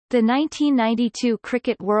The 1992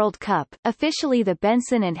 Cricket World Cup, officially the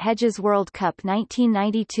Benson and Hedges World Cup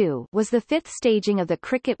 1992, was the fifth staging of the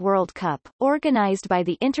Cricket World Cup, organised by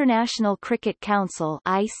the International Cricket Council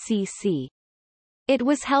 (ICC). It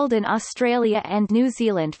was held in Australia and New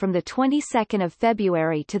Zealand from the 22nd of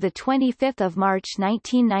February to the 25th of March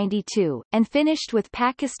 1992, and finished with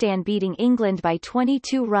Pakistan beating England by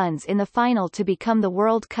 22 runs in the final to become the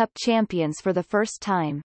World Cup champions for the first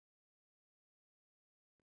time.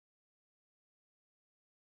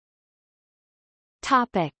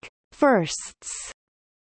 Topic: Firsts.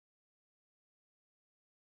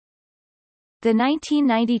 The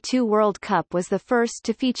 1992 World Cup was the first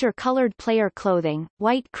to feature coloured player clothing,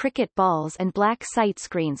 white cricket balls and black sight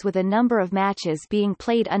screens, with a number of matches being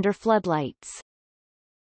played under floodlights.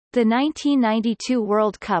 The 1992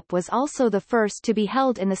 World Cup was also the first to be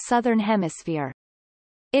held in the Southern Hemisphere.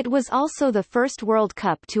 It was also the first World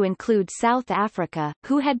Cup to include South Africa,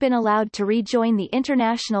 who had been allowed to rejoin the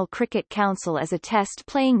International Cricket Council as a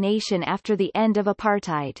test-playing nation after the end of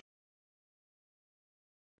apartheid.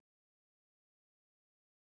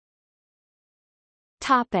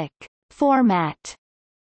 Topic: Format.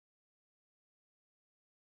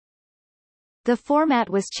 The format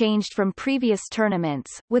was changed from previous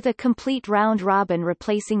tournaments, with a complete round-robin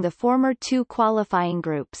replacing the former two qualifying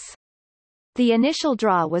groups. The initial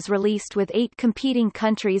draw was released with 8 competing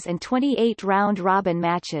countries and 28 round-robin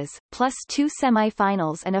matches, plus 2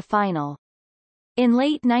 semi-finals and a final. In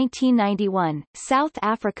late 1991, South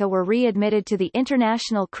Africa were readmitted to the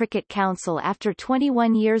International Cricket Council after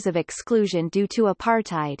 21 years of exclusion due to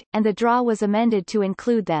apartheid, and the draw was amended to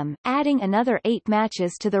include them, adding another 8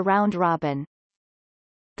 matches to the round-robin.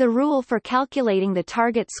 The rule for calculating the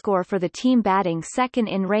target score for the team batting second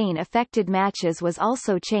in rain-affected matches was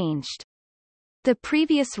also changed. The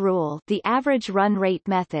previous rule, the average run rate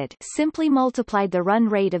method, simply multiplied the run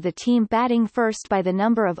rate of the team batting first by the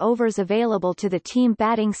number of overs available to the team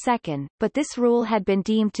batting second, but this rule had been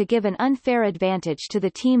deemed to give an unfair advantage to the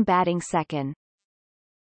team batting second.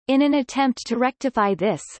 In an attempt to rectify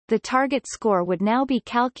this, the target score would now be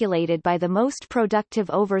calculated by the most productive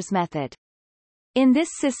overs method. In this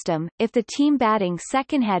system, if the team batting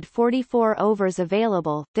second had 44 overs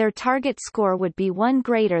available, their target score would be 1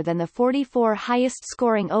 greater than the 44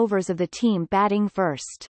 highest-scoring overs of the team batting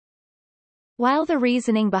first. While the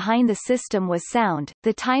reasoning behind the system was sound,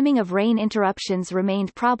 the timing of rain interruptions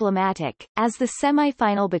remained problematic, as the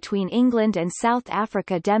semi-final between England and South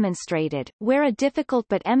Africa demonstrated, where a difficult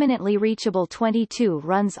but eminently reachable 22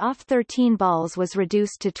 runs off 13 balls was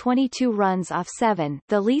reduced to 22 runs off 7,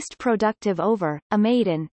 the least productive over, a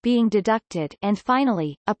maiden, being deducted, and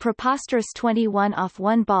finally, a preposterous 21 off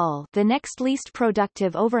 1 ball, the next least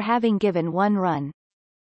productive over having given 1 run.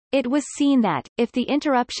 It was seen that, if the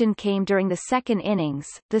interruption came during the second innings,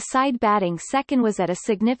 the side batting second was at a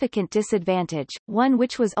significant disadvantage, one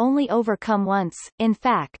which was only overcome once, in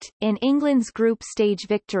fact, in England's group stage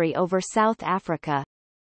victory over South Africa.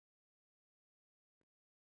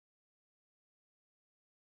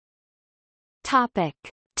 Topic: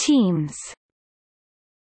 Teams.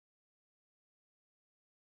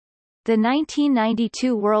 The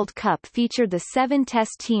 1992 World Cup featured the 7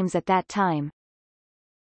 Test teams at that time.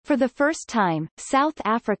 For the first time, South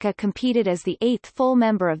Africa competed as the 8th full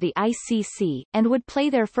member of the ICC, and would play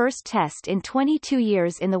their first Test in 22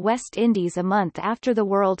 years in the West Indies a month after the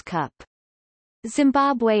World Cup.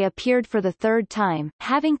 Zimbabwe appeared for the 3rd time,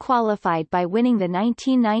 having qualified by winning the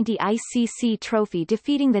 1990 ICC trophy,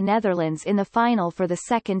 defeating the Netherlands in the final for the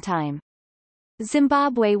 2nd time.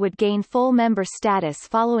 Zimbabwe would gain full member status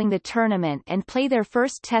following the tournament and play their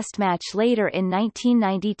first Test match later in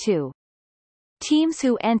 1992. Teams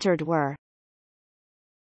who entered were: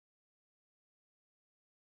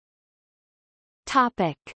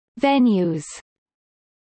 Topic: Venues.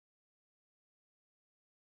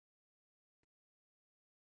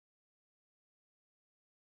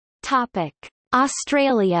 Topic: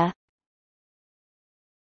 Australia.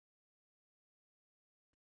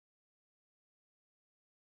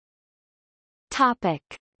 Topic: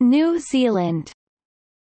 New Zealand.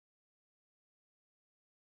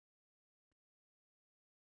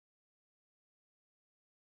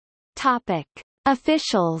 Topic: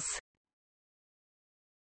 Officials.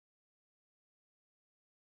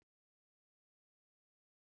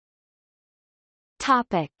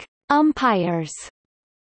 Topic: Umpires.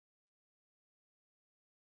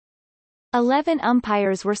 11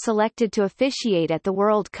 umpires were selected to officiate at the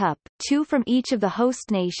World Cup, 2 from each of the host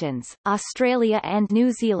nations, Australia and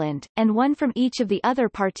New Zealand, and 1 from each of the other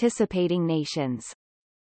participating nations.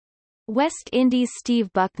 West Indies'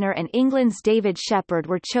 Steve Buckner and England's David Shepherd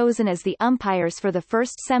were chosen as the umpires for the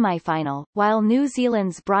first semi-final, while New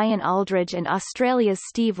Zealand's Brian Aldridge and Australia's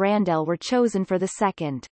Steve Randell were chosen for the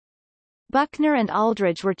second. Buckner and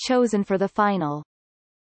Aldridge were chosen for the final.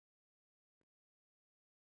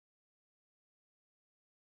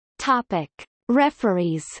 Topic: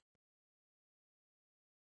 Referees.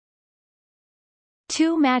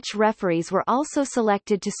 2 match referees were also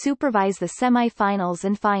selected to supervise the semi-finals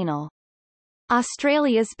and final.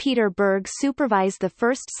 Australia's Peter Berg supervised the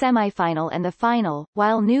first semi-final and the final,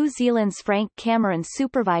 while New Zealand's Frank Cameron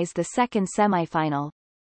supervised the second semi-final.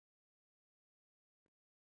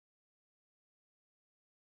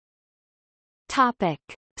 Topic: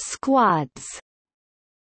 Squads.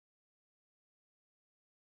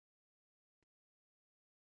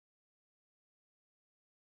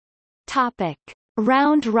 Topic: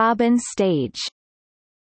 Round-robin stage.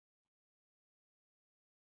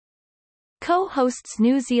 Co-hosts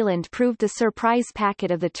New Zealand proved the surprise packet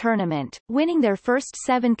of the tournament, winning their first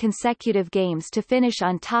 7 consecutive games to finish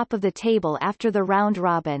on top of the table after the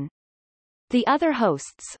round-robin. The other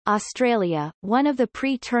hosts, Australia, one of the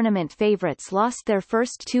pre-tournament favourites, lost their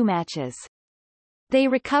first 2 matches. They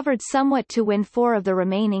recovered somewhat to win 4 of the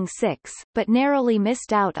remaining 6, but narrowly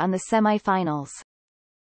missed out on the semi-finals.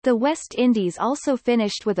 The West Indies also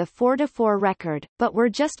finished with a 4-4 record, but were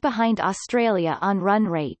just behind Australia on run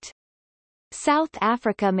rate. South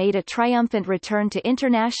Africa made a triumphant return to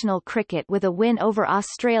international cricket with a win over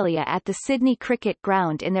Australia at the Sydney Cricket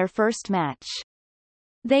Ground in their first match.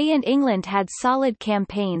 They and England had solid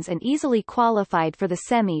campaigns and easily qualified for the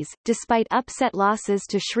semis, despite upset losses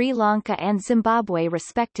to Sri Lanka and Zimbabwe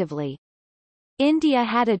respectively. India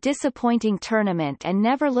had a disappointing tournament and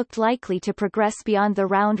never looked likely to progress beyond the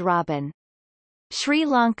round-robin. Sri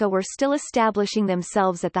Lanka were still establishing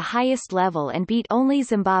themselves at the highest level and beat only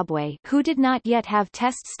Zimbabwe, who did not yet have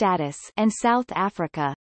Test status, and South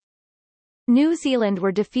Africa. New Zealand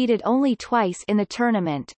were defeated only twice in the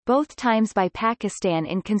tournament, both times by Pakistan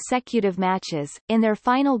in consecutive matches, in their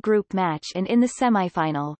final group match and in the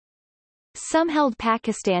semi-final. Some held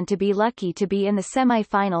Pakistan to be lucky to be in the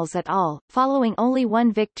semi-finals at all, following only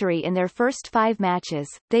 1 victory in their first 5 matches.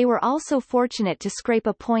 They were also fortunate to scrape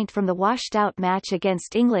a point from the washed-out match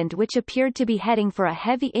against England, which appeared to be heading for a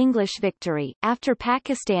heavy English victory, after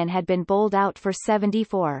Pakistan had been bowled out for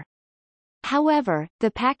 74. However, the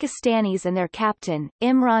Pakistanis and their captain,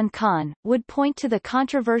 Imran Khan, would point to the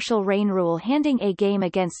controversial rain rule handing a game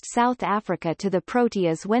against South Africa to the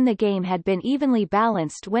Proteas when the game had been evenly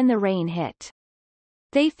balanced when the rain hit.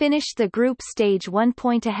 They finished the group stage 1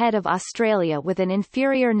 point ahead of Australia with an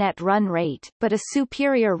inferior net run rate, but a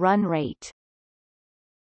superior run rate.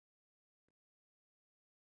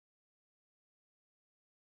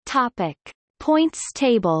 Topic: Points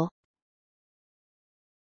table.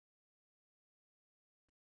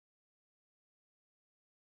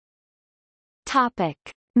 Topic: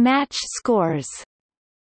 Match scores.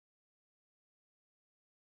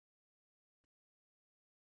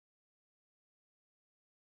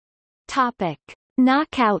 Topic: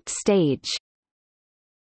 Knockout stage.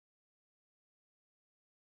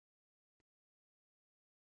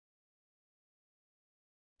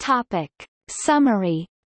 Topic: Summary.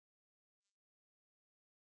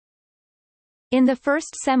 In the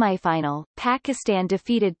first semi-final, Pakistan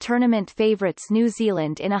defeated tournament favourites New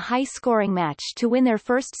Zealand in a high-scoring match to win their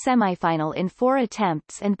first semi-final in 4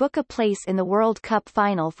 attempts and book a place in the World Cup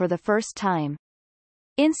final for the first time.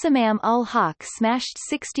 Insamam ul Haq smashed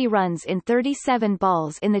 60 runs in 37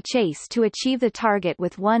 balls in the chase to achieve the target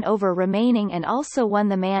with 1 over remaining and also won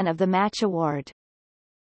the Man of the Match award.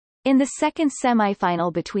 In the second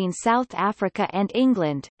semi-final between South Africa and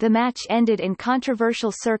England, the match ended in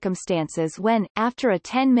controversial circumstances when, after a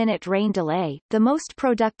 10-minute rain delay, the most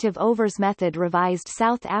productive overs method revised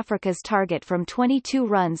South Africa's target from 22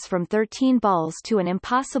 runs from 13 balls to an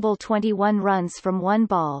impossible 21 runs from 1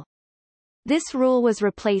 ball. This rule was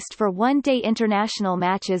replaced for one-day international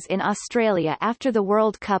matches in Australia after the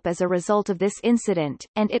World Cup as a result of this incident,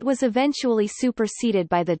 and it was eventually superseded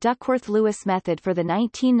by the Duckworth-Lewis method for the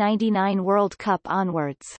 1999 World Cup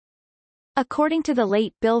onwards. According to the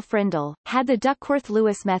late Bill Frindle, had the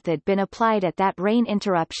Duckworth-Lewis method been applied at that rain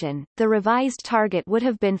interruption, the revised target would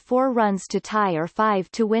have been 4 runs to tie or 5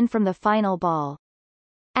 to win from the final ball.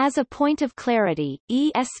 As a point of clarity,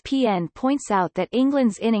 ESPN points out that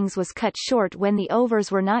England's innings was cut short when the overs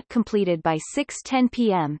were not completed by 6:10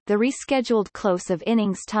 p.m., the rescheduled close of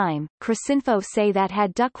innings time. Cricinfo say that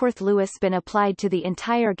had Duckworth-Lewis been applied to the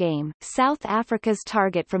entire game, South Africa's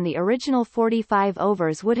target from the original 45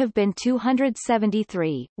 overs would have been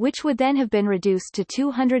 273, which would then have been reduced to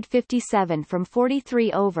 257 from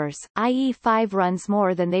 43 overs, i.e. 5 runs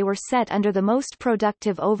more than they were set under the most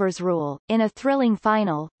productive overs rule. In a thrilling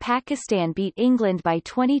final, Pakistan beat England by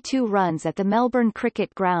 22 runs at the Melbourne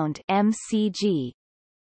Cricket Ground (MCG).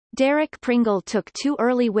 Derek Pringle took 2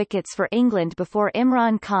 early wickets for England before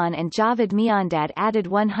Imran Khan and Javed Miandad added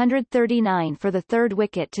 139 for the third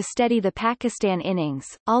wicket to steady the Pakistan innings,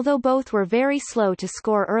 although both were very slow to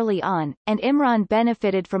score early on, and Imran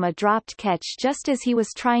benefited from a dropped catch just as he was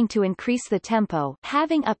trying to increase the tempo,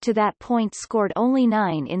 having up to that point scored only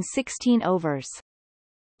 9 in 16 overs.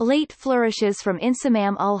 Late flourishes from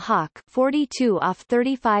Insamam ul-Haq 42 off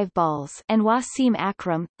 35 balls and Wasim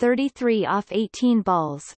Akram 33 off 18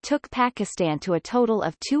 balls took Pakistan to a total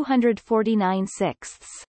of 249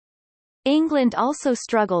 sixths. England also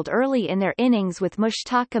struggled early in their innings with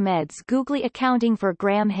Mushtaq Ahmed's googly accounting for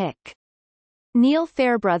Graham Hick. Neil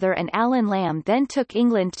Fairbrother and Alan Lamb then took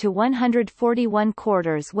England to 141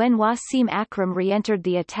 quarters when Wasim Akram re-entered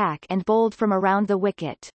the attack and bowled from around the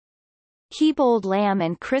wicket. He bowled Lamb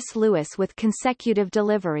and Chris Lewis with consecutive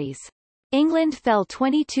deliveries. England fell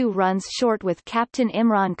 22 runs short with captain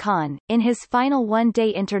Imran Khan, in his final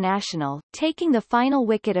one-day international, taking the final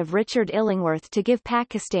wicket of Richard Illingworth to give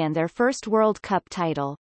Pakistan their first World Cup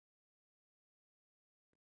title.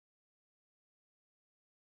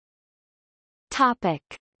 Topic.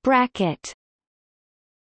 Bracket.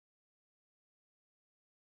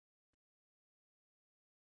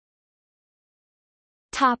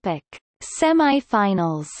 Topic.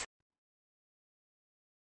 Semi-finals.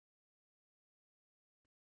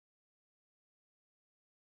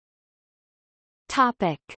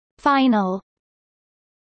 Topic. Final.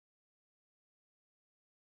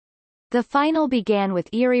 The final began with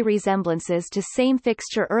eerie resemblances to same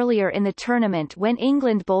fixture earlier in the tournament when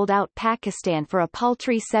England bowled out Pakistan for a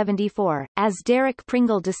paltry 74, as Derek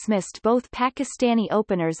Pringle dismissed both Pakistani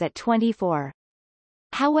openers at 24.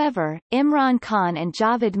 However, Imran Khan and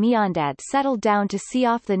Javed Miandad settled down to see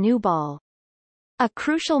off the new ball. A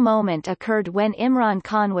crucial moment occurred when Imran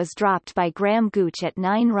Khan was dropped by Graham Gooch at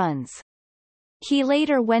 9 runs. He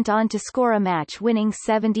later went on to score a match-winning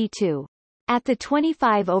 72. At the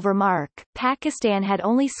 25-over mark, Pakistan had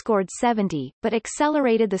only scored 70, but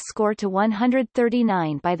accelerated the score to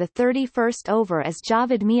 139 by the 31st over as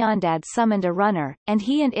Javed Miandad summoned a runner, and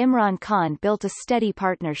he and Imran Khan built a steady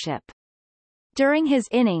partnership. During his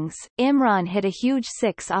innings, Imran hit a huge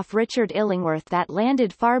 6 off Richard Illingworth that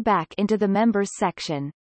landed far back into the members section.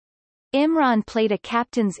 Imran played a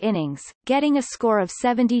captain's innings, getting a score of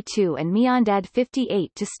 72 and Miandad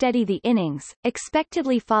 58 to steady the innings,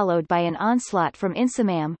 expectedly followed by an onslaught from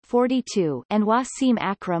Insamam 42 and Wasim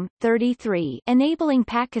Akram 33, enabling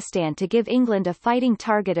Pakistan to give England a fighting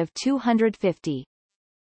target of 250.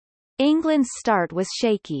 England's start was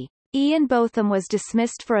shaky. Ian Botham was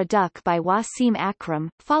dismissed for a duck by Wasim Akram,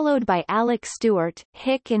 followed by Alec Stewart,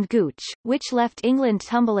 Hick and Gooch, which left England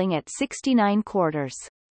tumbling at 69 quarters.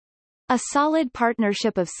 A solid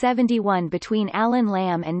partnership of 71 between Alan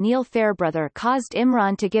Lamb and Neil Fairbrother caused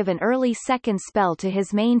Imran to give an early second spell to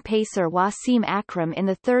his main pacer Wasim Akram in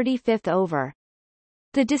the 35th over.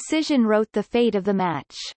 The decision wrote the fate of the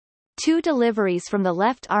match. 2 deliveries from the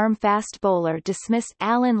left-arm fast bowler dismissed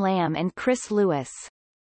Alan Lamb and Chris Lewis.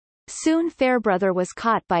 Soon Fairbrother was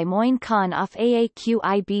caught by Moin Khan off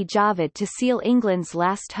Aaqib Javed to seal England's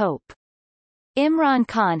last hope. Imran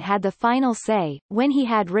Khan had the final say, when he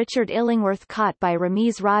had Richard Illingworth caught by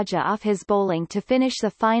Ramiz Raja off his bowling to finish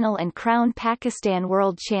the final and crown Pakistan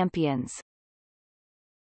world champions.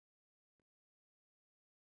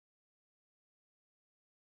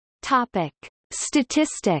 Topic.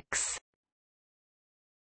 Statistics.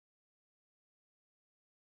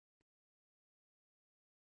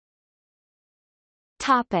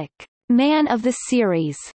 Topic. Man of the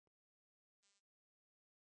series.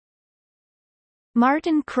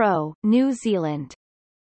 Martin Crowe, New Zealand.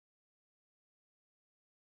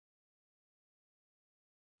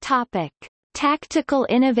 Topic. Tactical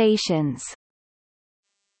innovations.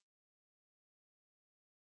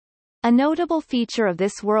 A notable feature of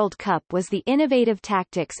this World Cup was the innovative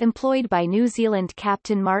tactics employed by New Zealand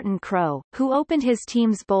captain Martin Crowe, who opened his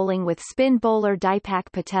team's bowling with spin bowler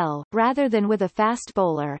Dipak Patel, rather than with a fast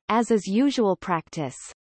bowler, as is usual practice.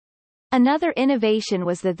 Another innovation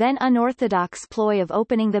was the then unorthodox ploy of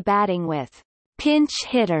opening the batting with pinch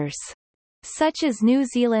hitters, such as New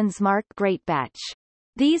Zealand's Mark Greatbatch.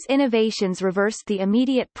 These innovations reversed the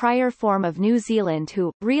immediate prior form of New Zealand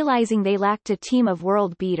who, realising they lacked a team of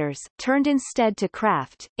world beaters, turned instead to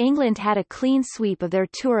craft. England had a clean sweep of their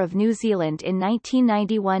tour of New Zealand in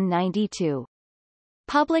 1991-92.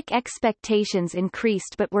 Public expectations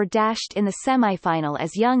increased but were dashed in the semi-final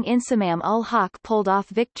as young Insamam ul Haq pulled off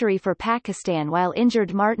victory for Pakistan while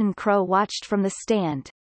injured Martin Crowe watched from the stand.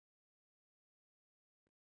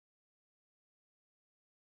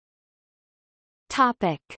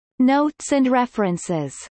 Topic. Notes and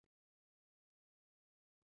references.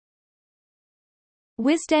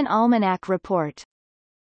 Wisden Almanac Report.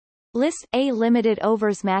 List A limited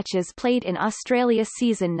overs matches played in Australia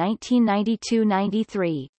season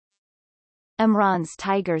 1992-93. Imran's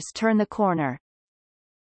Tigers turn the corner.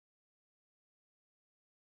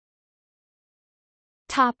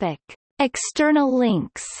 Topic. External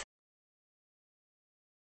links.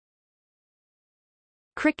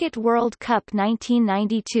 Cricket World Cup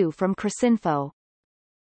 1992 from Cricinfo.